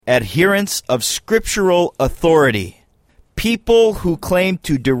adherents of scriptural authority. People who claim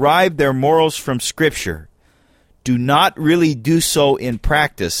to derive their morals from Scripture do not really do so in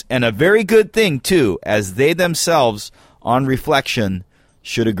practice, and a very good thing, too, as they themselves, on reflection,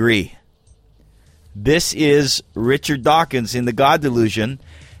 should agree. This is Richard Dawkins in The God Delusion,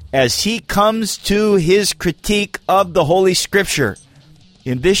 as he comes to his critique of the Holy Scripture.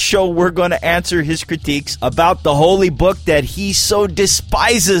 In this show, we're going to answer his critiques about the holy book that he so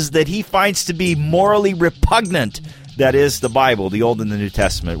despises, that he finds to be morally repugnant. That is the Bible, the Old and the New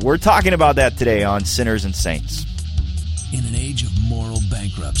Testament. We're talking about that today on Sinners and Saints. In an age of moral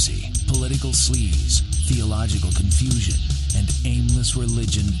bankruptcy, political sleaze, theological confusion, and aimless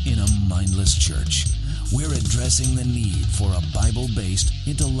religion in a mindless church, we're addressing the need for a Bible-based,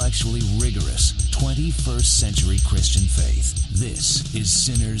 intellectually rigorous, 21st century Christian faith. This is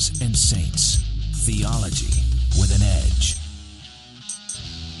Sinners and Saints, theology with an edge.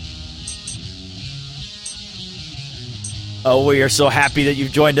 Oh, we are so happy that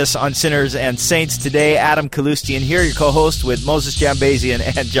you've joined us on Sinners and Saints today. Adam Kaloostian here, your co-host with Moses Jambazian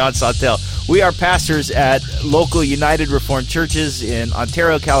and John Sawtelle. We are pastors at local United Reformed churches in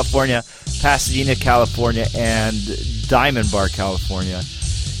Ontario, California, Pasadena, California, and Diamond Bar, California.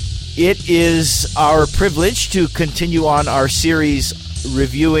 It is our privilege to continue on our series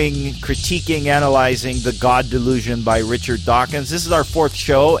reviewing, critiquing, analyzing The God Delusion by Richard Dawkins. This is our fourth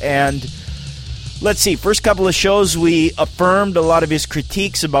show, and let's see, first couple of shows we affirmed a lot of his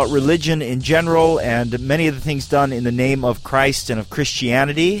critiques about religion in general and many of the things done in the name of Christ and of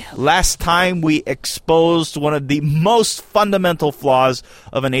Christianity. Last time we exposed one of the most fundamental flaws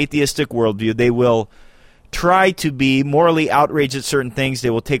of an atheistic worldview. They will try to be morally outraged at certain things.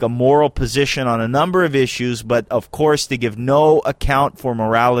 They will take a moral position on a number of issues, but of course they give no account for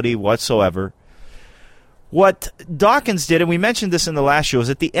morality whatsoever. What Dawkins did, and we mentioned this in the last show, is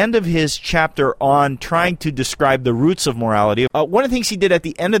at the end of his chapter on trying to describe the roots of morality, one of the things he did at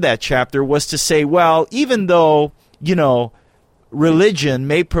the end of that chapter was to say, well, even though, religion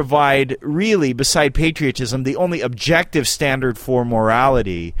may provide really, beside patriotism, the only objective standard for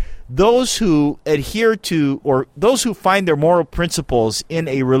morality, those who adhere to, or those who find their moral principles in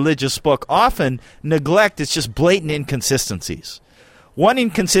a religious book often neglect its just blatant inconsistencies. One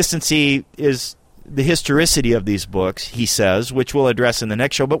inconsistency is the historicity of these books, he says, which we'll address in the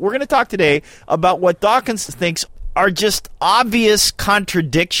next show. But we're going to talk today about what Dawkins thinks are just obvious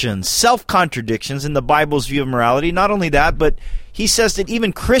contradictions, self-contradictions in the Bible's view of morality. Not only that, but he says that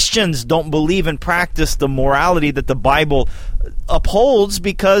even Christians don't believe and practice the morality that the Bible upholds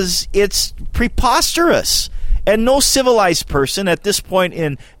because it's preposterous. And no civilized person at this point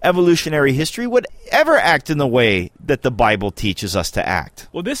in evolutionary history would ever act in the way that the Bible teaches us to act.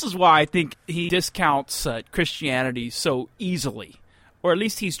 Well, this is why I think he discounts Christianity so easily. Or at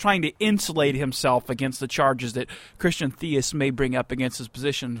least he's trying to insulate himself against the charges that Christian theists may bring up against his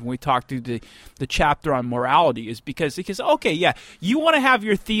position when we talk through the chapter on morality, is because he says, okay, yeah, you want to have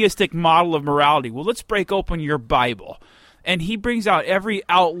your theistic model of morality. Well, let's break open your Bible. And he brings out every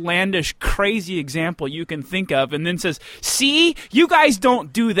outlandish, crazy example you can think of and then says, see, you guys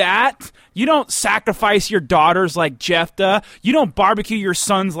don't do that. You don't sacrifice your daughters like Jephthah. You don't barbecue your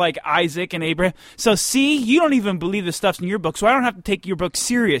sons like Isaac and Abraham. So see, you don't even believe the stuff's in your book, so I don't have to take your book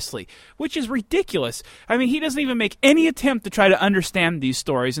seriously, which is ridiculous. I mean, he doesn't even make any attempt to try to understand these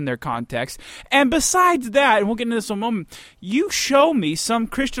stories in their context. And besides that, and we'll get into this in a moment, you show me some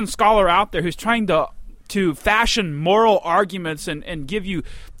Christian scholar out there who's trying to fashion moral arguments and give you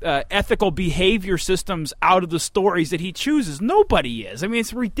ethical behavior systems out of the stories that he chooses. Nobody is. I mean,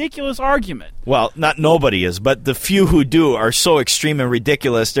 it's a ridiculous argument. Well, not nobody is, but the few who do are so extreme and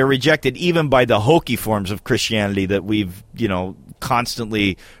ridiculous, they're rejected even by the hokey forms of Christianity that we've,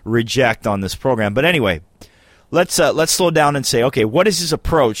 constantly reject on this program. But anyway, let's slow down and say, okay, what is his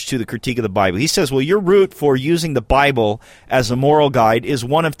approach to the critique of the Bible? He says, well, your route for using the Bible as a moral guide is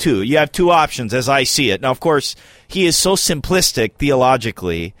one of two. You have two options as I see it. Now, of course, he is so simplistic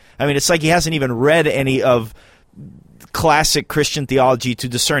theologically. I mean, it's like he hasn't even read any of classic Christian theology to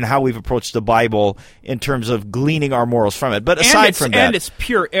discern how we've approached the Bible in terms of gleaning our morals from it. But aside from that... And it's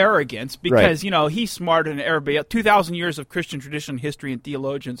pure arrogance because, he's smarter than everybody. 2,000 years of Christian tradition, history, and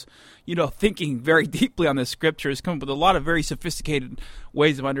theologians, thinking very deeply on this scripture has come up with a lot of very sophisticated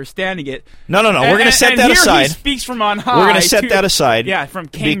ways of understanding it. No. We're going to set that aside. He speaks from on high. We're going to set that aside. Yeah, from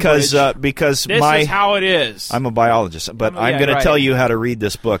Cambridge. Because this is how it is. I'm a biologist, but I'm going to tell you how to read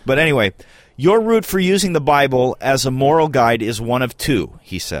this book. But anyway... Your route for using the Bible as a moral guide is one of two,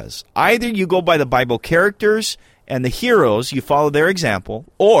 he says. Either you go by the Bible characters and the heroes, you follow their example,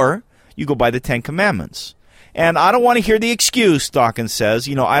 or you go by the Ten Commandments. And I don't want to hear the excuse, Dawkins says,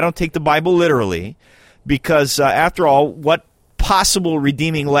 I don't take the Bible literally because, after all, what possible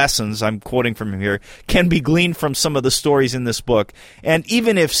redeeming lessons, I'm quoting from him here, can be gleaned from some of the stories in this book. And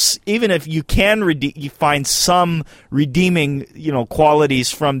even if you can you find some redeeming, qualities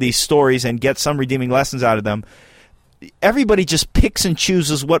from these stories and get some redeeming lessons out of them, everybody just picks and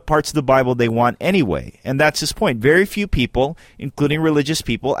chooses what parts of the Bible they want anyway. And that's his point. Very few people, including religious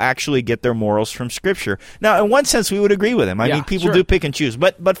people, actually get their morals from Scripture. Now, in one sense, we would agree with him. I mean, people do pick and choose.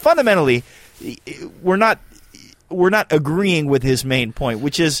 But fundamentally, we're not agreeing with his main point,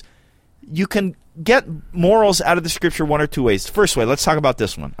 which is you can get morals out of the Scripture one or two ways. First way, let's talk about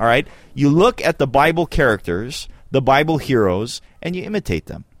this one, all right? You look at the Bible characters, the Bible heroes, and you imitate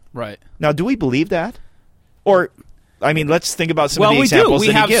them. Right. Now, do we believe that? Or, I mean, let's think about some of the examples that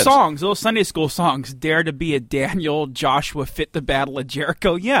he gives. We have songs, little Sunday school songs. Dare to be a Daniel, Joshua fit the battle of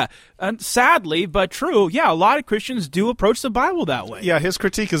Jericho. Yeah, and sadly, but true. Yeah, a lot of Christians do approach the Bible that way. Yeah, his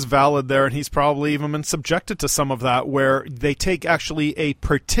critique is valid there, and he's probably even been subjected to some of that, where they take actually a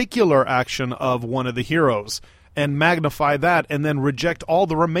particular action of one of the heroes and magnify that, and then reject all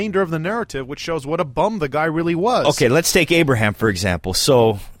the remainder of the narrative, which shows what a bum the guy really was. Okay, let's take Abraham, for example.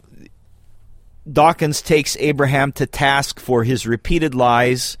 So Dawkins takes Abraham to task for his repeated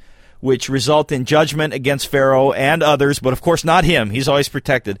lies, which result in judgment against Pharaoh and others, but of course not him. He's always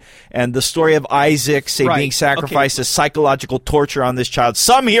protected. And the story of Isaac, being sacrificed as psychological torture on this child.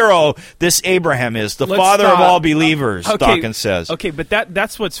 Some hero this Abraham is, the father of all believers, Dawkins says. Okay, but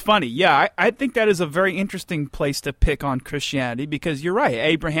that's what's funny. Yeah, I think that is a very interesting place to pick on Christianity, because you're right.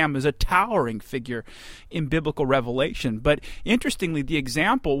 Abraham is a towering figure in biblical revelation. But interestingly,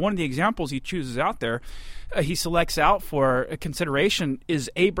 one of the examples he chooses out there, he selects out for a consideration, is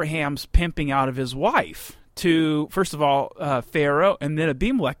Abraham's pimping out of his wife to, first of all, Pharaoh and then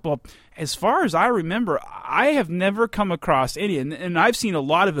Abimelech. Well, as far as I remember, I have never come across any, and I've seen a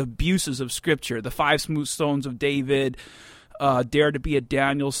lot of abuses of Scripture, the 5 smooth stones of David, Dare to be a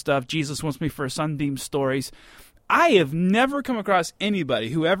Daniel stuff, Jesus wants me for a sunbeam stories. I have never come across anybody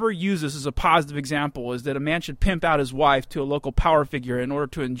who ever uses as a positive example is that a man should pimp out his wife to a local power figure in order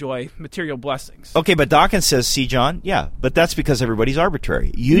to enjoy material blessings. Okay, but Dawkins says, see, John, yeah, but that's because everybody's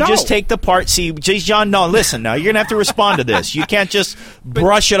arbitrary. You just take the part. See, John, no, listen, now, you're going to have to respond to this. You can't just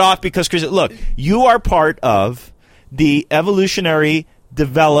brush it off because, look, you are part of the evolutionary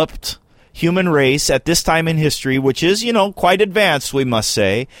developed human race at this time in history, which is, quite advanced, we must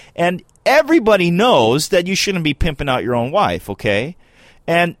say, and everybody knows that you shouldn't be pimping out your own wife, okay?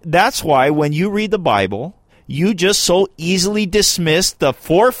 And that's why when you read the Bible, you just so easily dismiss the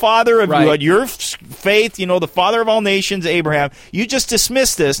forefather of your faith, the father of all nations, Abraham. You just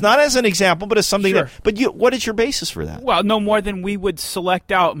dismiss this, not as an example, but as something what is your basis for that? Well, no more than we would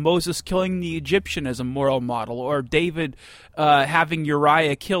select out Moses killing the Egyptian as a moral model, or David having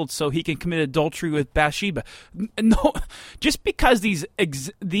Uriah killed so he can commit adultery with Bathsheba. No, just because these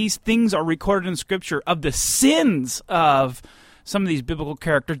things are recorded in Scripture of the sins of some of these biblical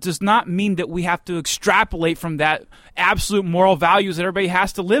characters does not mean that we have to extrapolate from that absolute moral values that everybody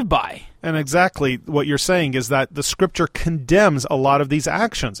has to live by. And exactly what you're saying is that the Scripture condemns a lot of these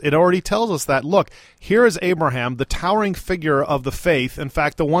actions. It already tells us that, look, here is Abraham, the towering figure of the faith, in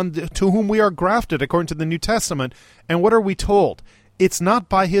fact, the one to whom we are grafted according to the New Testament. And what are we told? It's not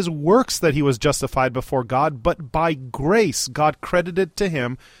by his works that he was justified before God, but by grace God credited to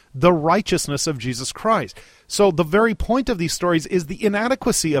him the righteousness of Jesus Christ. So the very point of these stories is the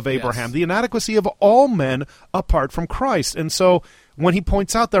inadequacy of Abraham, the inadequacy of all men apart from Christ. And so when he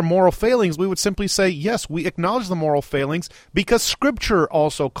points out their moral failings, we would simply say, yes, we acknowledge the moral failings because Scripture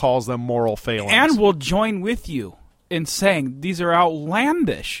also calls them moral failings. And we'll join with you in saying these are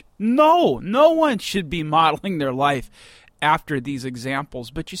outlandish. No one should be modeling their life after these examples.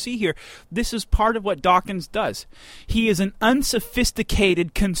 But you see here, this is part of what Dawkins does. He is an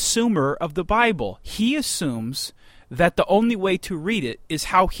unsophisticated consumer of the Bible. He assumes that the only way to read it is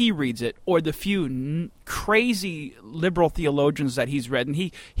how he reads it, or the few crazy liberal theologians that he's read. And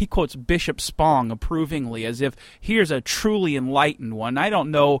he quotes Bishop Spong approvingly as if here's a truly enlightened one. I don't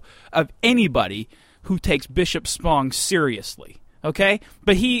know of anybody who takes Bishop Spong seriously. Okay?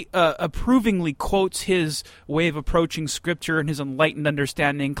 But he approvingly quotes his way of approaching Scripture and his enlightened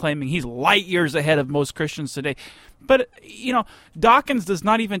understanding, claiming he's light years ahead of most Christians today. But, Dawkins does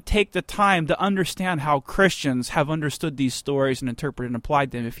not even take the time to understand how Christians have understood these stories and interpreted and applied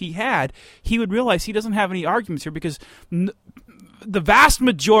them. If he had, he would realize he doesn't have any arguments here, because the vast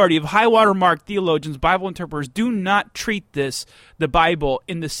majority of high-water mark theologians, Bible interpreters, do not treat the Bible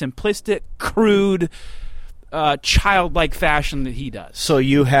in the simplistic, crude, childlike fashion that he does. So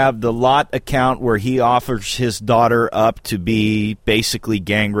you have the Lot account where he offers his daughter up to be basically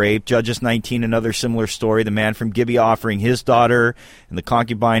gang raped. Judges 19, another similar story. The man from Gibeah offering his daughter and the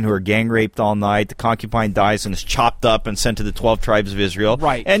concubine who are gang raped all night. The concubine dies and is chopped up and sent to the 12 tribes of Israel.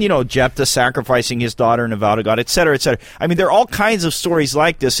 Right. And, Jephthah sacrificing his daughter in a vow to God, et cetera, et cetera. I mean, there are all kinds of stories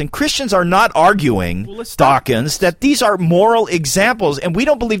like this, and Christians are not arguing, Dawkins, that these are moral examples, and we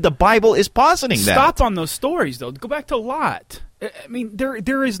don't believe the Bible is positing that. Stop on those stories, though. Go back to Lot. I mean,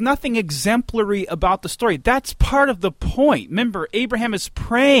 there is nothing exemplary about the story. That's part of the point. Remember, Abraham is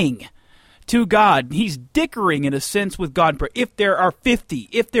praying to God. He's dickering, in a sense, with God. If there are 50,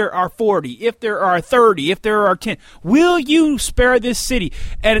 if there are 40, if there are 30, if there are 10, will you spare this city?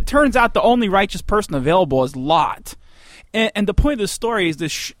 And it turns out the only righteous person available is Lot. And the point of the story is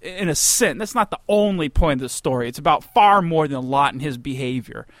this, in a sense, that's not the only point of the story. It's about far more than Lot and his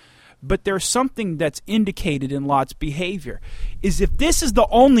behavior. But there's something that's indicated in Lot's behavior. Is if this is the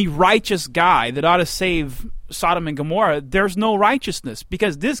only righteous guy that ought to save Sodom and Gomorrah, there's no righteousness,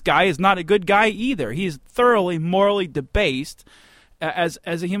 because this guy is not a good guy either. He's thoroughly morally debased as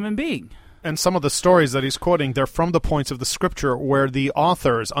a human being. And some of the stories that he's quoting, they're from the points of the Scripture where the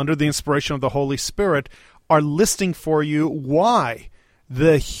authors, under the inspiration of the Holy Spirit, are listing for you why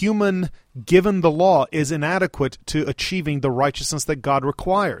the human, given the law, is inadequate to achieving the righteousness that God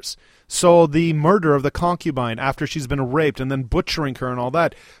requires. So the murder of the concubine after she's been raped and then butchering her and all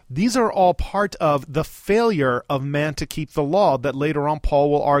that, these are all part of the failure of man to keep the law that later on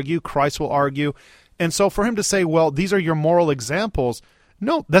Paul will argue, Christ will argue. And so for him to say, well, these are your moral examples,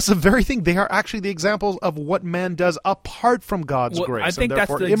 no, that's the very thing. They are actually the examples of what man does apart from God's grace. I think and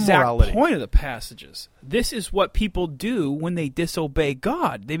that's the immorality. Exact point of the passages. This is what people do when they disobey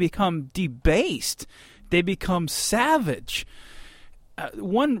God. They become debased. They become savage.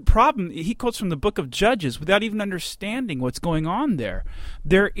 One problem, he quotes from the book of Judges without even understanding what's going on there.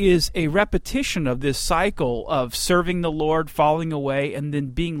 There is a repetition of this cycle of serving the Lord, falling away, and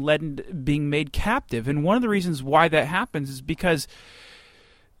then being made captive. And one of the reasons why that happens is because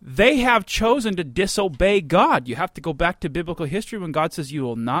they have chosen to disobey God. You have to go back to biblical history when God says you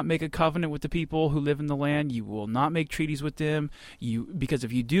will not make a covenant with the people who live in the land. You will not make treaties with them. Because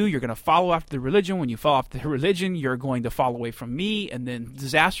if you do, you're going to follow after the religion. When you follow after the religion, you're going to fall away from me, and then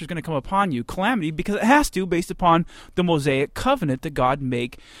disaster is going to come upon you, calamity, because it has to, based upon the Mosaic covenant that God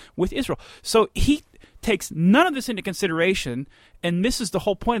make with Israel. So he takes none of this into consideration and misses the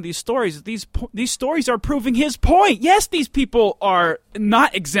whole point of these stories. These stories are proving his point. Yes, these people are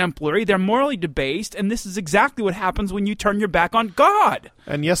not exemplary. They're morally debased, and this is exactly what happens when you turn your back on God.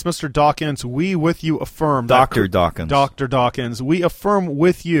 And yes, Mr. Dawkins, we with you affirm Dr. Dawkins. Dr. Dawkins, we affirm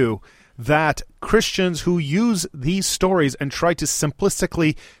with you that Christians who use these stories and try to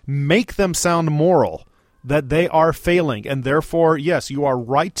simplistically make them sound moral, that they are failing. And therefore, yes, you are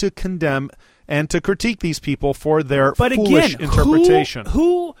right to condemn and to critique these people for their foolish interpretation.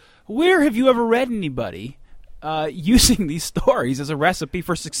 Where have you ever read anybody using these stories as a recipe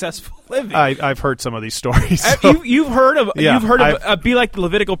for successful living? I've heard some of these stories. So. You've heard of be like the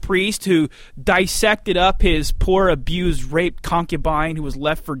Levitical priest who dissected up his poor, abused, raped concubine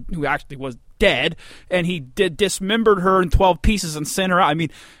who actually was dead, and he dismembered her in 12 pieces and sent her out. I mean,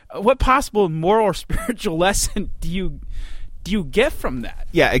 what possible moral or spiritual lesson do you get from that?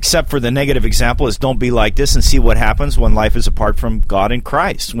 Yeah, except for the negative example is don't be like this and see what happens when life is apart from God and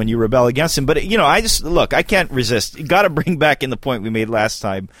Christ, when you rebel against him. But, I can't resist. You got to bring back in the point we made last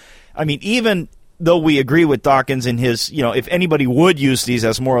time. I mean, even though we agree with Dawkins in his, if anybody would use these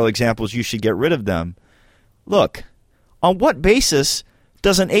as moral examples, you should get rid of them. Look, on what basis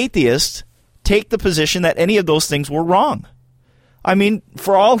does an atheist take the position that any of those things were wrong? I mean,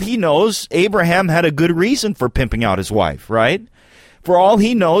 for all he knows, Abraham had a good reason for pimping out his wife, right? For all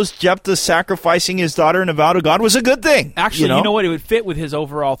he knows, Jephthah sacrificing his daughter in a vow to God was a good thing. Actually, you know what? It would fit with his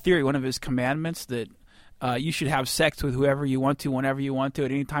overall theory, one of his commandments, that you should have sex with whoever you want to, whenever you want to, at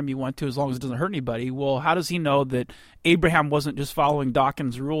any time you want to, as long as it doesn't hurt anybody. Well, how does he know that Abraham wasn't just following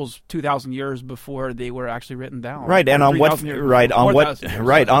Dawkins' rules 2,000 years before they were actually written down? Right, and on what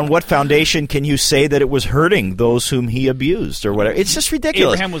foundation can you say that it was hurting those whom he abused or whatever? It's just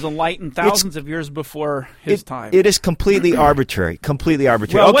ridiculous. Abraham was enlightened thousands of years before his time. It is completely arbitrary. Completely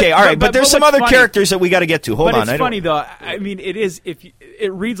arbitrary. Well, okay, all right, but there's some other characters that we got to get to. Hold on. It's funny though. I mean,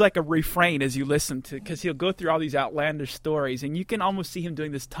 it reads like a refrain as you listen to, because he'll go through all these outlandish stories, and you can almost see him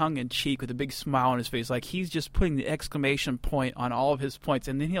doing this tongue in cheek with a big smile on his face, like he's just putting the exclamation point on all of his points,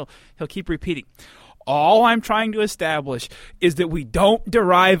 and then he'll keep repeating, all I'm trying to establish is that we don't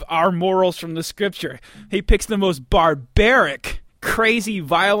derive our morals from the Scripture. He picks the most barbaric crazy,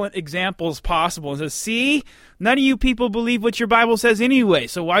 violent examples possible and says, see, none of you people believe what your Bible says anyway,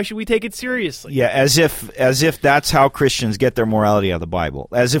 so why should we take it seriously? Yeah, as if that's how Christians get their morality out of the Bible.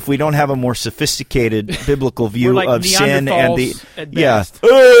 As if we don't have a more sophisticated biblical view like of sin and the at yeah. best.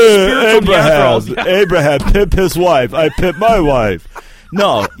 Abraham pimp his wife. I pimp my wife.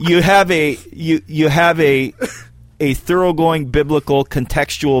 No, you have a thoroughgoing biblical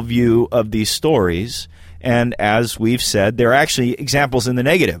contextual view of these stories, and as we've said, there are actually examples in the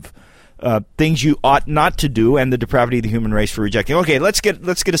negative. Things you ought not to do, and the depravity of the human race for rejecting. Okay, let's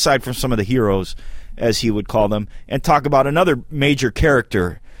get aside from some of the heroes, as he would call them, and talk about another major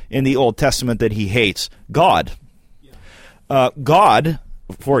character in the Old Testament that he hates, God. God,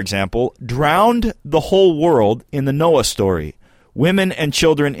 for example, drowned the whole world in the Noah story, women and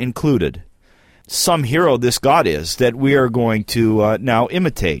children included. Some hero this God is that we are going to now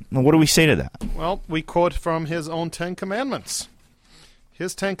imitate. Now, what do we say to that? Well, we quote from his own Ten Commandments.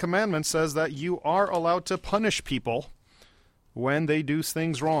 His Ten Commandments says that you are allowed to punish people when they do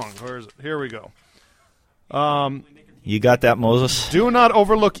things wrong. Here we go. You got that, Moses? Do not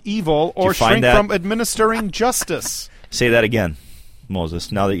overlook evil or shrink from administering justice. Say that again, Moses,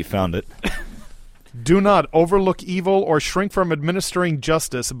 now that you found it. Do not overlook evil or shrink from administering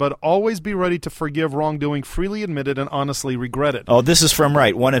justice, but always be ready to forgive wrongdoing, freely admitted and honestly regretted. Oh, this is from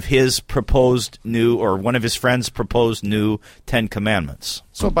one of his friends' proposed new 10 Commandments.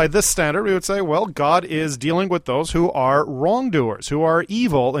 So by this standard, we would say, well, God is dealing with those who are wrongdoers, who are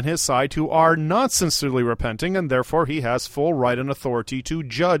evil in his sight, who are not sincerely repenting, and therefore he has full right and authority to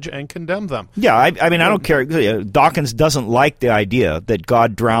judge and condemn them. Yeah, I mean, I don't care. Dawkins doesn't like the idea that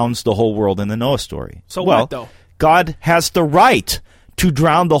God drowns the whole world in the Noah story. So what, though? God has the right to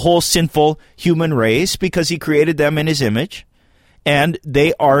drown the whole sinful human race because he created them in his image, and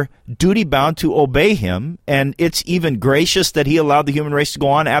they are duty-bound to obey him, and it's even gracious that he allowed the human race to go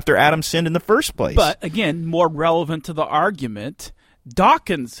on after Adam sinned in the first place. But, again, more relevant to the argument,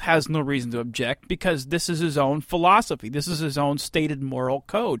 Dawkins has no reason to object because this is his own philosophy. This is his own stated moral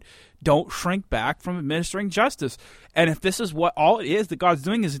code. Don't shrink back from administering justice. And if this is what all it is that God's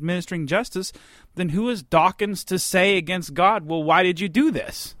doing is administering justice, then who is Dawkins to say against God, well, why did you do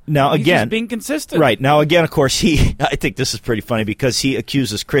this? Now, He's again, just being consistent. Right. Now, again, of course, I think this is pretty funny because he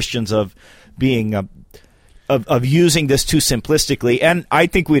accuses Christians of being of using this too simplistically, and I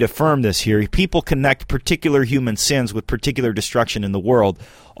think we'd affirm this here. People connect particular human sins with particular destruction in the world,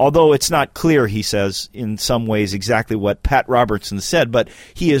 although it's not clear, he says, in some ways exactly what Pat Robertson said, but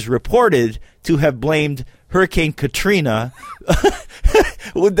he is reported to have blamed Hurricane Katrina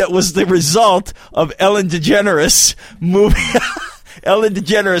that was the result of Ellen DeGeneres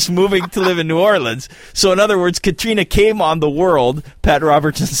moving to live in New Orleans. So in other words, Katrina came on the world, Pat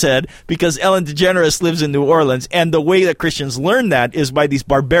Robertson said, because Ellen DeGeneres lives in New Orleans. And the way that Christians learn that is by these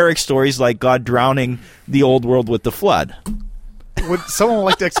barbaric stories like God drowning the old world with the flood. Would someone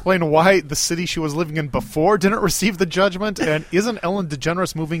like to explain why the city she was living in before didn't receive the judgment? And isn't Ellen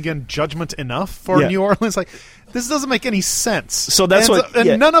DeGeneres moving in judgment enough for New Orleans? Like, this doesn't make any sense. So that's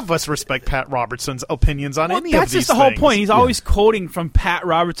and none of us respect Pat Robertson's opinions on any of these things. That's just the whole point. He's always quoting from Pat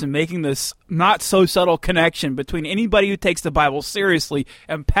Robertson, making this not so subtle connection between anybody who takes the Bible seriously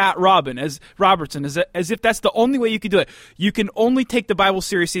and Pat Robertson, as if that's the only way you can do it. You can only take the Bible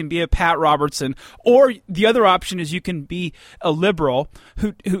seriously and be a Pat Robertson, or the other option is you can be a liberal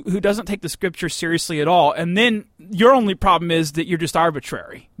who doesn't take the Scripture seriously at all, and then your only problem is that you're just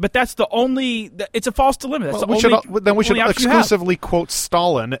arbitrary. But that's the only. It's a false dilemma. That's we should exclusively quote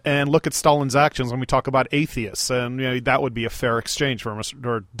Stalin and look at Stalin's actions when we talk about atheists, and that would be a fair exchange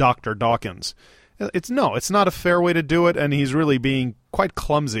for Dr. Dawkins. It's not a fair way to do it, and he's really being quite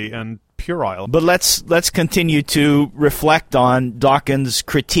clumsy and puerile. But let's continue to reflect on Dawkins'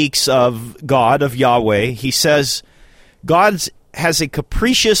 critiques of God, of Yahweh. He says God has a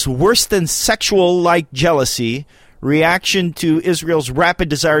capricious, worse than sexual-like jealousy reaction to Israel's rapid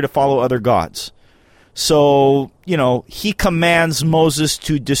desire to follow other gods. So, he commands Moses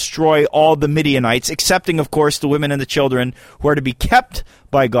to destroy all the Midianites, excepting, of course, the women and the children who are to be kept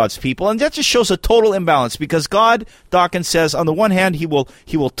by God's people. And that just shows a total imbalance because God, Dawkins says, on the one hand, he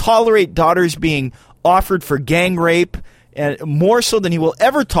will tolerate daughters being offered for gang rape, and more so than he will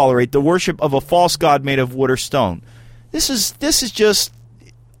ever tolerate the worship of a false god made of wood or stone. This is just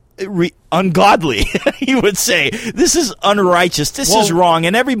ungodly. You would say, this is unrighteous, this is wrong,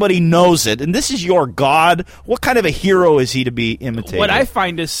 and everybody knows it, and this is your God. What kind of a hero is he to be imitated? What I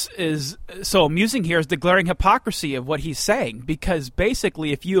find is so amusing here is the glaring hypocrisy of what he's saying, because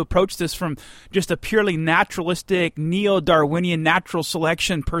basically if you approach this from just a purely naturalistic, neo-Darwinian natural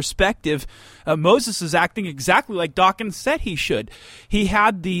selection perspective, Moses is acting exactly like Dawkins said he should. He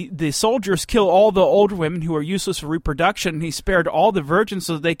had the soldiers kill all the older women who were useless for reproduction, and he spared all the virgins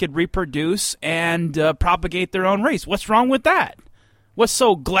so that they could reproduce and propagate their own race. What's wrong with that? What's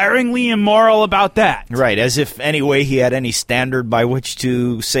so glaringly immoral about that? Right, as if anyway he had any standard by which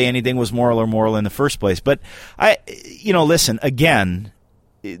to say anything was moral or moral in the first place. But listen, again,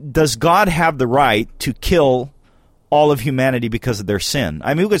 does God have the right to kill all of humanity because of their sin?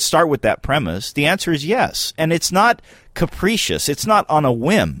 I mean, we could start with that premise. The answer is yes. And it's not capricious. It's not on a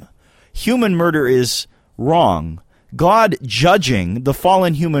whim. Human murder is wrong. God judging the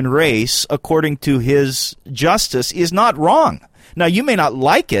fallen human race according to his justice is not wrong. Now, you may not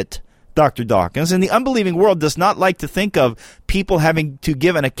like it, Dr. Dawkins, and the unbelieving world does not like to think of people having to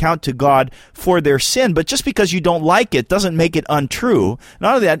give an account to God for their sin, but just because you don't like it doesn't make it untrue.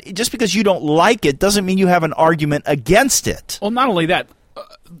 Not only that, just because you don't like it doesn't mean you have an argument against it. Well, not only that,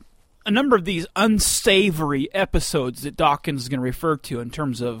 a number of these unsavory episodes that Dawkins is going to refer to in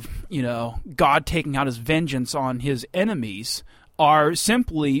terms of, God taking out his vengeance on his enemies are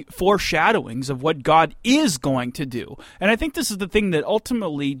simply foreshadowings of what God is going to do. And I think this is the thing that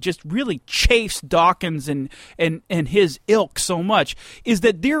ultimately just really chafes Dawkins and his ilk so much, is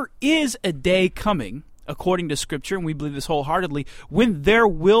that there is a day coming, according to Scripture, and we believe this wholeheartedly, when there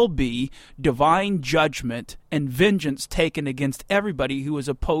will be divine judgment and vengeance taken against everybody who is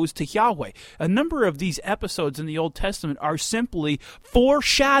opposed to Yahweh. A number of these episodes in the Old Testament are simply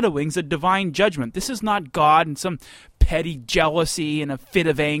foreshadowings of divine judgment. This is not God in some petty jealousy and a fit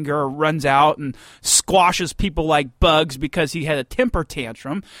of anger runs out and squashes people like bugs because he had a temper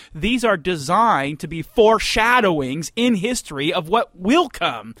tantrum. These are designed to be foreshadowings in history of what will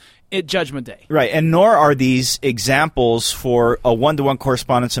come at Judgment Day. Right, and nor are these examples for a one-to-one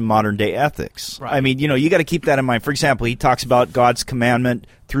correspondence in modern-day ethics. Right. I mean, you got to keep that in mind. For example, he talks about God's commandment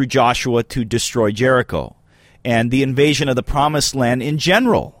through Joshua to destroy Jericho and the invasion of the Promised Land in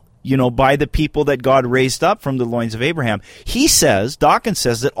general, by the people that God raised up from the loins of Abraham. He says, Dawkins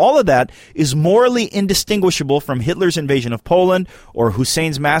says, that all of that is morally indistinguishable from Hitler's invasion of Poland or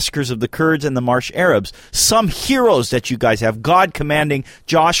Hussein's massacres of the Kurds and the Marsh Arabs. Some heroes that you guys have, God commanding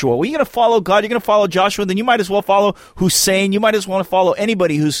Joshua. Well, you're going to follow God, you're going to follow Joshua, then you might as well follow Hussein. You might as well follow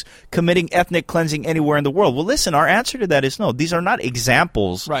anybody who's committing ethnic cleansing anywhere in the world. Well, listen, our answer to that is no. These are not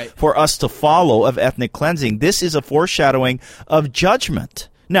examples for us to follow of ethnic cleansing. This is a foreshadowing of judgment.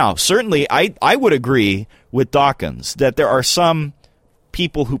 Now, certainly, I would agree with Dawkins that there are some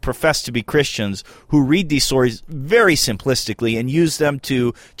people who profess to be Christians who read these stories very simplistically and use them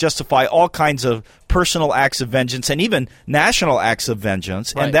to justify all kinds of personal acts of vengeance and even national acts of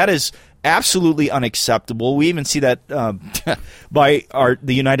vengeance, and that is absolutely unacceptable. We even see that by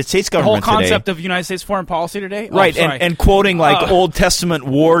the United States government today. The whole concept today. of United States foreign policy today? Right, and quoting like Old Testament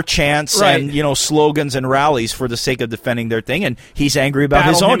war chants and slogans and rallies for the sake of defending their thing, and he's angry about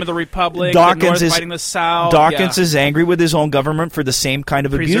his own. Of the Republic, Dawkins the North fighting the South. Dawkins is angry with his own government for the same kind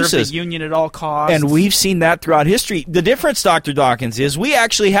of abuses. Preserve the Union at all costs. And we've seen that throughout history. The difference, Dr. Dawkins, is we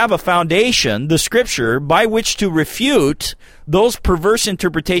actually have a foundation, the Scripture, by which to refute those perverse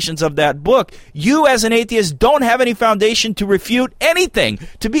interpretations of that book. You, as an atheist, don't have any foundation to refute anything,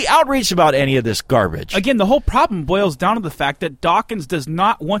 to be outraged about any of this garbage. Again, the whole problem boils down to the fact that Dawkins does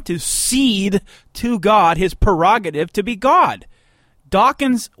not want to cede to God his prerogative to be God.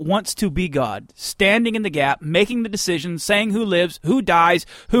 Dawkins wants to be God, standing in the gap, making the decisions, saying who lives, who dies,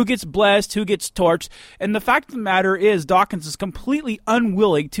 who gets blessed, who gets torched. And the fact of the matter is, Dawkins is completely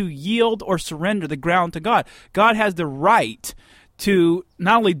unwilling to yield or surrender the ground to God. God has the right to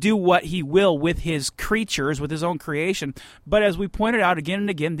not only do what he will with his creatures, with his own creation, but as we pointed out again and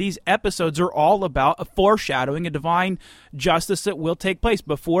again, these episodes are all about a foreshadowing, a divine justice that will take place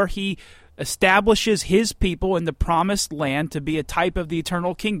before he establishes his people in the promised land to be a type of the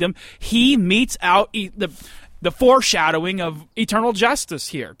eternal kingdom. He meets out the foreshadowing of eternal justice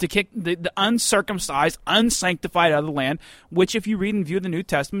here, to kick the uncircumcised, unsanctified out of the land, which, if you read and view the New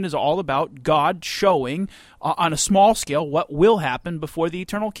Testament, is all about God showing on a small scale what will happen before the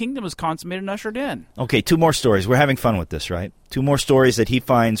eternal kingdom is consummated and ushered in. Okay, 2 more stories. We're having fun with this, right? 2 more stories that he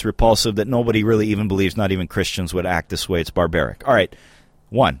finds repulsive, that nobody really even believes, not even Christians would act this way. It's barbaric. All right,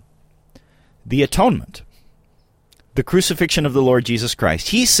 1. The atonement. the crucifixion of the Lord Jesus Christ.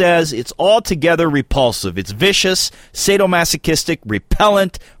 He says it's altogether repulsive. It's vicious, sadomasochistic,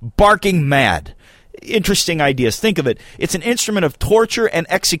 repellent, barking mad. Interesting ideas. Think of it. It's an instrument of torture and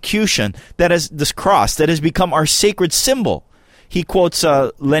execution, that is this cross that has become our sacred symbol. He quotes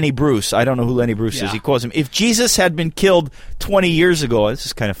Lenny Bruce. I don't know who Lenny Bruce is. He quotes him. If Jesus had been killed 20 years ago, this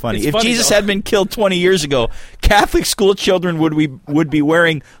is kind of funny. If Jesus had been killed 20 years ago, Catholic school children would be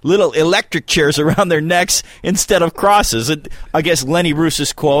wearing little electric chairs around their necks instead of crosses. I guess Lenny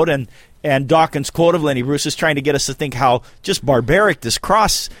Bruce's quote and Dawkins' quote of Lenny Bruce is trying to get us to think how just barbaric this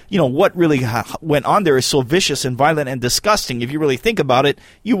cross, what really went on there is so vicious and violent and disgusting. If you really think about it,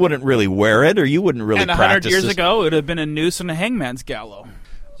 you wouldn't really wear it, or you wouldn't really practice 100 years ago, it would have been a noose and a hangman's gallows.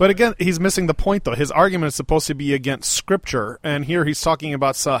 But again, he's missing the point, though. His argument is supposed to be against Scripture, and here he's talking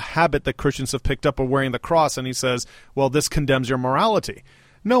about a habit that Christians have picked up of wearing the cross, and he says, well, this condemns your morality.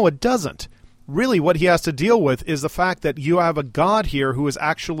 No, it doesn't. Really, what he has to deal with is the fact that you have a God here who is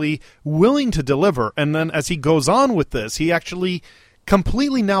actually willing to deliver. And then as he goes on with this, he actually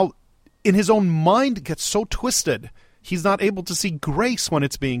completely now, in his own mind, gets so twisted, he's not able to see grace when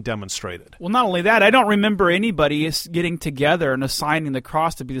it's being demonstrated. Well, not only that, I don't remember anybody getting together and assigning the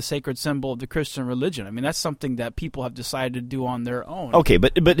cross to be the sacred symbol of the Christian religion. I mean, that's something that people have decided to do on their own. Okay,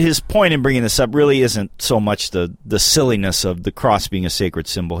 but his point in bringing this up really isn't so much the silliness of the cross being a sacred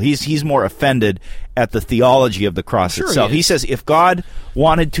symbol. He's more offended at the theology of the cross itself. He says, if God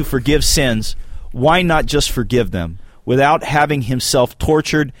wanted to forgive sins, why not just forgive them without having himself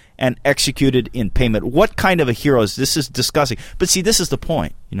tortured and executed in payment? What kind of a hero is this? Is disgusting. But see, this is the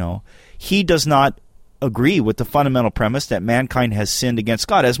point. He does not agree with the fundamental premise that mankind has sinned against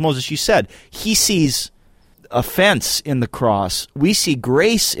God. As Moses, you said, he sees offense in the cross. We see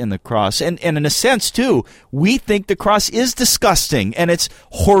grace in the cross. And in a sense, too, we think the cross is disgusting and it's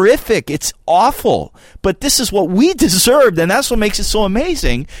horrific. It's awful. But this is what we deserved, and that's what makes it so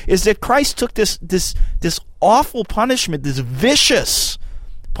amazing, is that Christ took this awful punishment, this vicious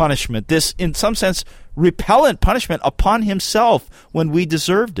punishment, this, in some sense, repellent punishment upon himself when we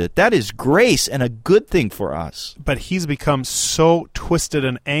deserved it. That is grace and a good thing for us. But he's become so twisted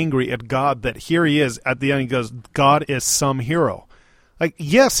and angry at God that here he is, at the end he goes, God is some hero. Like,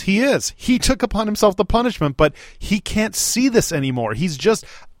 yes, he is. He took upon himself the punishment, but he can't see this anymore. He's just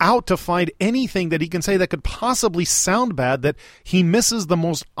out to find anything that he can say that could possibly sound bad, that he misses the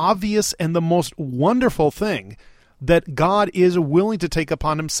most obvious and the most wonderful thing, that God is willing to take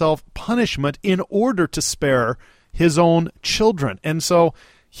upon himself punishment in order to spare his own children. And so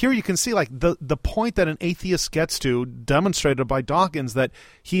here you can see like the point that an atheist gets to, demonstrated by Dawkins, that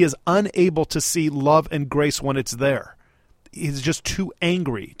he is unable to see love and grace when it's there. He's just too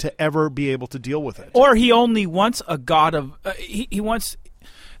angry to ever be able to deal with it. Or he only wants a God of... he wants...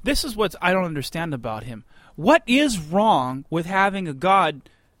 This is what I don't understand about him. What is wrong with having a God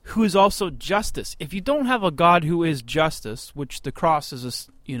who is also justice? If you don't have a God who is justice, which the cross is,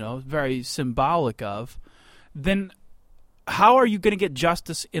 very symbolic of, then how are you going to get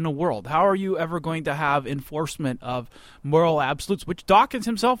justice in a world? How are you ever going to have enforcement of moral absolutes, which Dawkins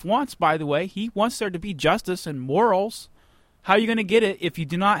himself wants, by the way? He wants there to be justice and morals. How are you going to get it if you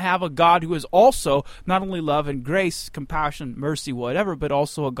do not have a God who is also not only love and grace, compassion, mercy, whatever, but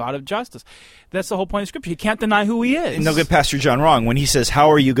also a God of justice? That's the whole point of Scripture. You can't deny who he is. And don't get Pastor John wrong. When he says,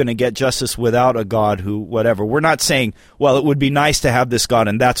 how are you going to get justice without a God who, whatever, we're not saying, well, it would be nice to have this God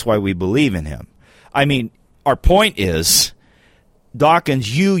and that's why we believe in him. I mean, our point is,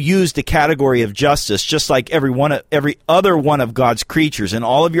 Dawkins, you use the category of justice just like every other one of God's creatures in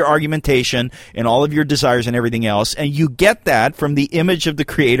all of your argumentation and all of your desires and everything else, and you get that from the image of the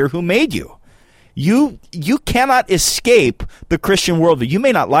Creator who made you. You cannot escape the Christian worldview. You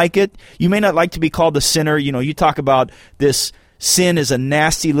may not like it. You may not like to be called a sinner. You talk about this sin is a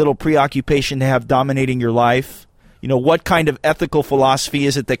nasty little preoccupation to have dominating your life. What kind of ethical philosophy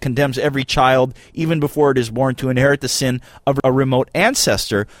is it that condemns every child, even before it is born, to inherit the sin of a remote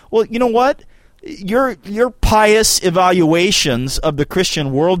ancestor? Well, you know what? Your pious evaluations of the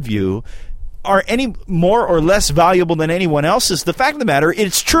Christian worldview are any more or less valuable than anyone else's. The fact of the matter,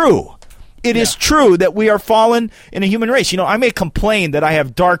 it's true. It is true that we are fallen in a human race. I may complain that I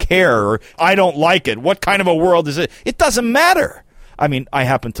have dark hair or I don't like it. What kind of a world is it? It doesn't matter. I mean, I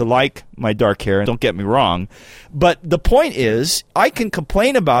happen to like my dark hair. Don't get me wrong. But the point is, I can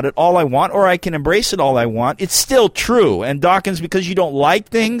complain about it all I want, or I can embrace it all I want. It's still true. And Dawkins, because you don't like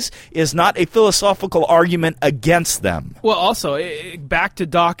things, is not a philosophical argument against them. Well, also, back to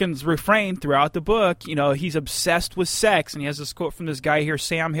Dawkins' refrain throughout the book, he's obsessed with sex, and he has this quote from this guy here,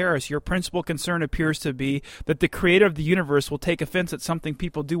 Sam Harris: "Your principal concern appears to be that the creator of the universe will take offense at something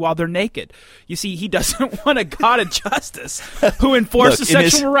people do while they're naked." You see, he doesn't want a God of justice who enforces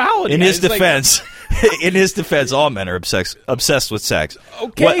sexual morality. In his defense, all men are obsessed with sex.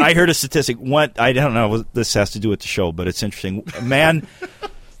 Okay. I heard a statistic. I don't know what this has to do with the show, but it's interesting. A man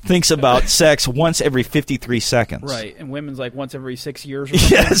thinks about sex once every 53 seconds. Right, and women's like once every 6 years or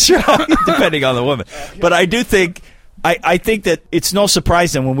something. Yeah, that's right, depending on the woman. But I do think... I think that it's no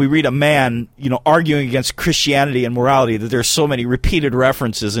surprise then when we read a man, arguing against Christianity and morality, that there's so many repeated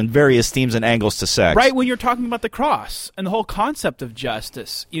references and various themes and angles to sex. Right, when you're talking about the cross and the whole concept of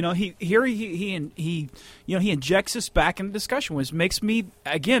justice, he injects this back in the discussion, which makes me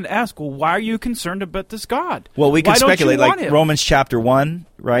again ask, well, why are you concerned about this God? Well, we can speculate, like him? Romans chapter 1,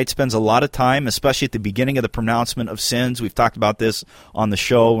 right, spends a lot of time, especially at the beginning of the pronouncement of sins. We've talked about this on the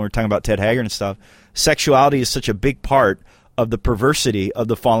show when we're talking about Ted Haggard and stuff. Sexuality is such a big part of the perversity of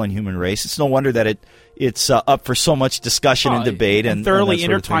the fallen human race. It's no wonder that it's up for so much discussion and debate and thoroughly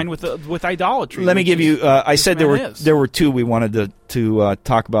intertwined with idolatry. Let me give you. I said there were two we wanted to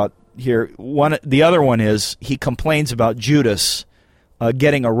talk about here. The other one is he complains about Judas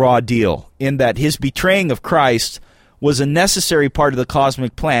getting a raw deal, in that his betraying of Christ was a necessary part of the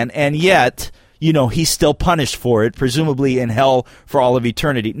cosmic plan, and yet he's still punished for it, presumably in hell for all of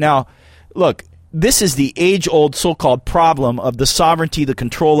eternity. Now, look. This is the age-old so-called problem of the sovereignty, the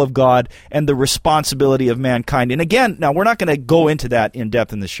control of God, and the responsibility of mankind. And again, now we're not going to go into that in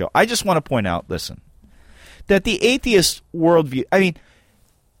depth in this show. I just want to point out, that the atheist worldview,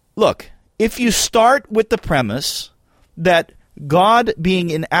 look, if you start with the premise that God being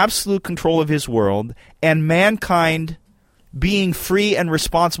in absolute control of his world and mankind being free and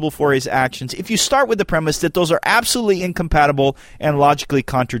responsible for his actions, if you start with the premise that those are absolutely incompatible and logically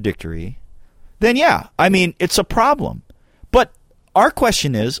contradictory, then yeah, it's a problem. But our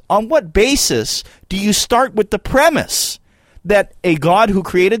question is, on what basis do you start with the premise that a God who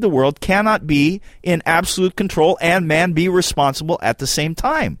created the world cannot be in absolute control and man be responsible at the same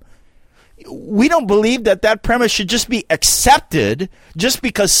time? We don't believe that premise should just be accepted just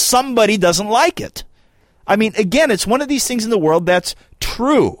because somebody doesn't like it. Again, it's one of these things in the world that's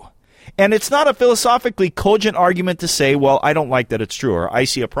true. And it's not a philosophically cogent argument to say, well, I don't like that it's true, or I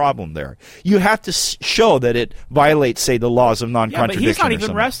see a problem there. You have to show that it violates, say, the laws of non-contradiction. Yeah, but he's not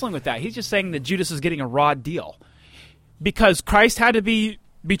even wrestling with that. He's just saying that Judas is getting a raw deal. Because Christ had to be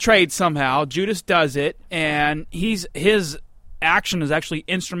betrayed somehow. Judas does it, and his action is actually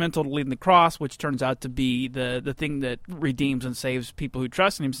instrumental to leading the cross, which turns out to be the thing that redeems and saves people who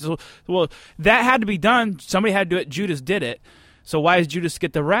trust in him. So, well, that had to be done. Somebody had to do it. Judas did it. So why does Judas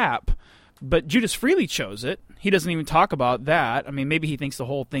get the rap? But Judas freely chose it. He doesn't even talk about that. Maybe he thinks the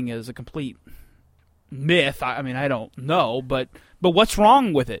whole thing is a complete myth. I don't know. But what's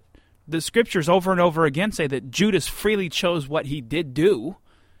wrong with it? The scriptures over and over again say that Judas freely chose what he did do.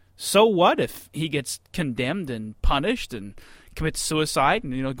 So what if he gets condemned and punished and commits suicide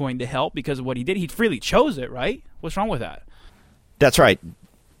and going to hell because of what he did? He freely chose it, right? What's wrong with that? That's right,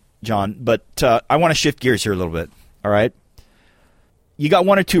 John. But I want to shift gears here a little bit. All right. You got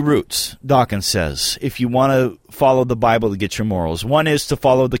one or two routes, Dawkins says, if you want to follow the Bible to get your morals. One is to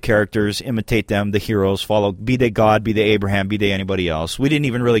follow the characters, imitate them, the heroes, be they God, be they Abraham, be they anybody else. We didn't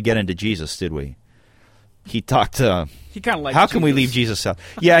even really get into Jesus, did we? He talked he kind of like how can we leave Jesus out?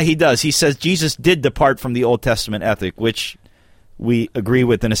 Yeah, he does. He says Jesus did depart from the Old Testament ethic, which we agree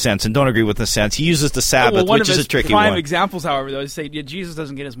with in a sense and don't agree with in a sense. He uses the Sabbath, which is a tricky one. One of his prime examples, however, though, is say Jesus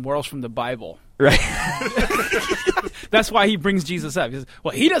doesn't get his morals from the Bible. Right. That's why he brings Jesus up. He says,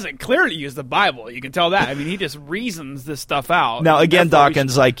 well, he doesn't clearly use the Bible. You can tell that. He just reasons this stuff out. Now, again,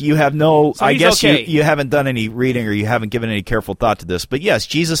 Dawkins, you have no... So I guess okay. you haven't done any reading or you haven't given any careful thought to this. But yes,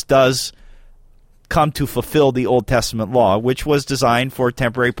 Jesus does come to fulfill the Old Testament law, which was designed for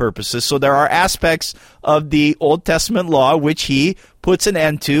temporary purposes. So there are aspects of the Old Testament law which he puts an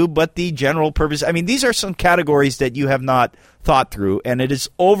end to, but the general purpose... these are some categories that you have not thought through, and it is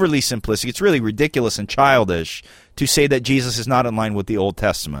overly simplistic. It's really ridiculous and childish to say that Jesus is not in line with the Old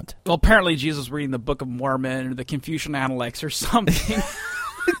Testament. Well, apparently Jesus was reading the Book of Mormon or the Confucian Analects or something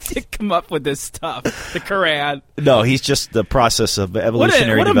to come up with this stuff, the Quran. No, he's just the process of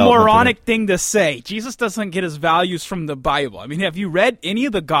evolutionary development. What a moronic thing to say. Jesus doesn't get his values from the Bible. Have you read any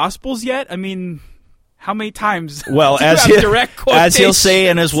of the Gospels yet? How many times? Well, do you as have direct he'll say,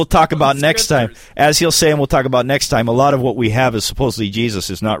 and as we'll talk about next time, scriptures? a lot of what we have is supposedly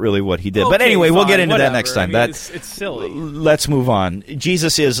Jesus is not really what he did. But Okay, anyway, we'll fine, get into that whatever. next time. I mean, it's silly. Let's move on.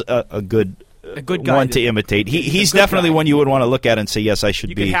 Jesus is a good guy one to imitate. He's good definitely guy. one you would want to look at and say, yes, I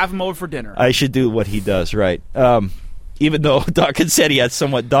should You be. could have him over for dinner. I should do what he does, right? Even though Dawkins said he had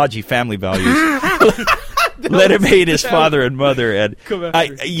somewhat dodgy family values. Let him hate his father and mother. And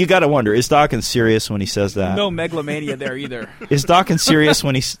you got to wonder, is Dawkins serious when he says that? No megalomania there either. Is Dawkins serious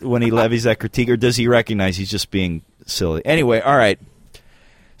when he levies that critique, or does he recognize he's just being silly? Anyway, all right.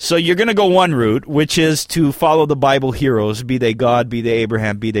 So you're going to go one route, which is to follow the Bible heroes, be they God, be they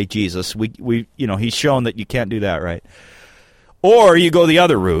Abraham, be they Jesus. He's shown that you can't do that, right? Or you go the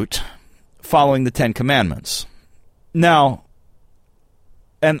other route, following the Ten Commandments. Now,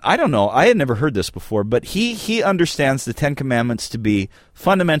 and I don't know, I had never heard this before, but he understands the Ten Commandments to be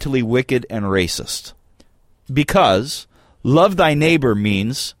fundamentally wicked and racist. Because love thy neighbor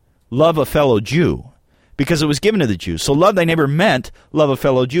means love a fellow Jew. Because it was given to the Jews. So love thy neighbor meant love a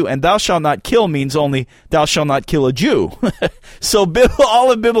fellow Jew. And thou shalt not kill means only thou shalt not kill a Jew. So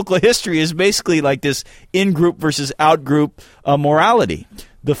all of biblical history is basically like this in-group versus out-group morality.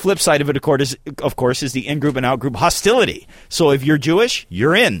 The flip side of it, of course, is the in-group and out-group hostility. So if you're Jewish,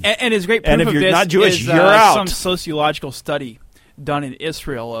 you're in. And his great proof and if of you're this not Jewish, is you're out. Some sociological study done in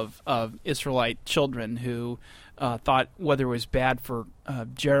Israel of Israelite children who thought whether it was bad for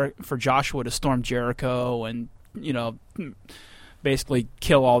Joshua to storm Jericho and basically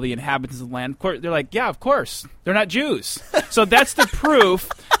kill all the inhabitants of the land. They're like, yeah, of course, they're not Jews. So that's the proof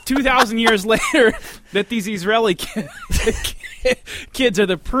 2,000 years later that these Israeli kids are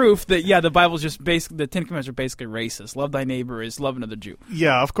the proof that, yeah, the Bible's just the Ten Commandments are basically racist. Love thy neighbor is love another Jew.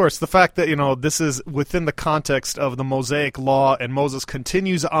 Yeah, of course. The fact that, this is within the context of the Mosaic Law, and Moses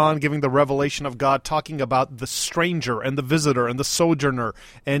continues on giving the revelation of God, talking about the stranger and the visitor and the sojourner,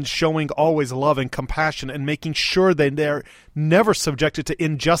 and showing always love and compassion and making sure that they're never subjected to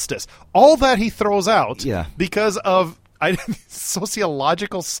injustice. All that he throws out because of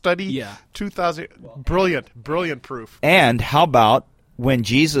sociological study. Yeah. 2,000. Brilliant proof. And how about when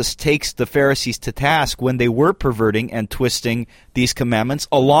Jesus takes the Pharisees to task when they were perverting and twisting these commandments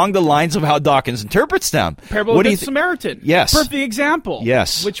along the lines of how Dawkins interprets them? Parable of the Samaritan. Yes. Perfect example.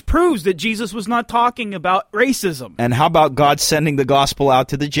 Yes. Which proves that Jesus was not talking about racism. And how about God sending the gospel out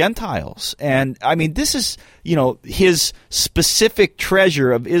to the Gentiles? And, I mean, this is, his specific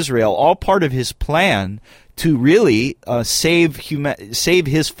treasure of Israel, all part of his plan to really save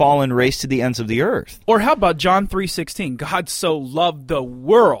his fallen race to the ends of the earth. Or how about John 3:16? God so loved the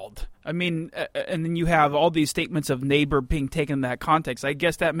world. I mean, and then you have all these statements of neighbor being taken in that context. I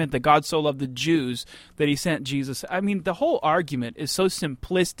guess that meant that God so loved the Jews that he sent Jesus. I mean, the whole argument is so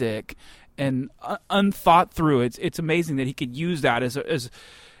simplistic and unthought through. It's amazing that he could use that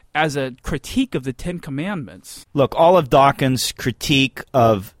as a critique of the Ten Commandments. Look, all of Dawkins' critique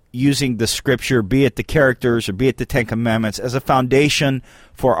of using the Scripture, be it the characters or be it the Ten Commandments, as a foundation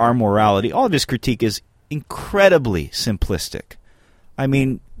for our morality, all of his critique is incredibly simplistic. I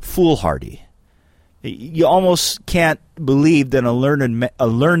mean, foolhardy. You almost can't believe that a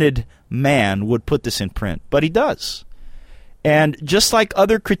learned man would put this in print, but he does. And just like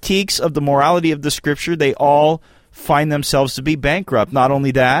other critiques of the morality of the Scripture, they all find themselves to be bankrupt. Not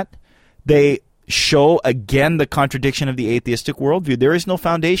only that, they show again the contradiction of the atheistic worldview. There is no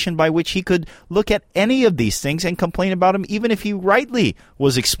foundation by which he could look at any of these things and complain about them, even if he rightly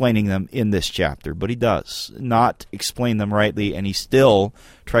was explaining them in this chapter. But he does not explain them rightly, and he still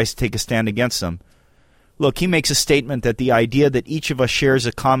tries to take a stand against them. Look, he makes a statement that the idea that each of us shares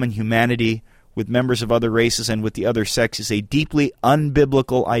a common humanity with members of other races and with the other sex is a deeply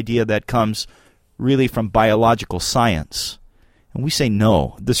unbiblical idea that comes really from biological science. And we say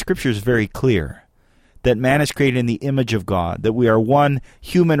no. The Scripture is very clear that man is created in the image of God, that we are one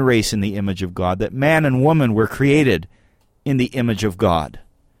human race in the image of God, that man and woman were created in the image of God.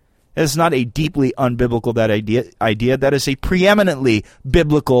 That is not a deeply unbiblical idea. That is a preeminently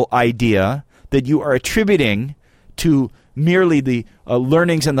biblical idea that you are attributing to merely the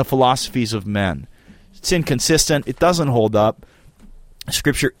learnings and the philosophies of men. It's inconsistent. It doesn't hold up.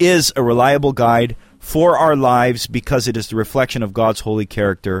 Scripture is a reliable guide for our lives because it is the reflection of God's holy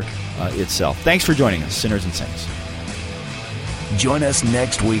character itself. Thanks for joining us, Sinners and Saints. Join us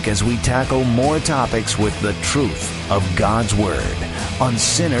next week as we tackle more topics with the truth of God's Word on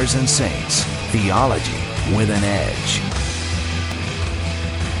Sinners and Saints, Theology with an Edge.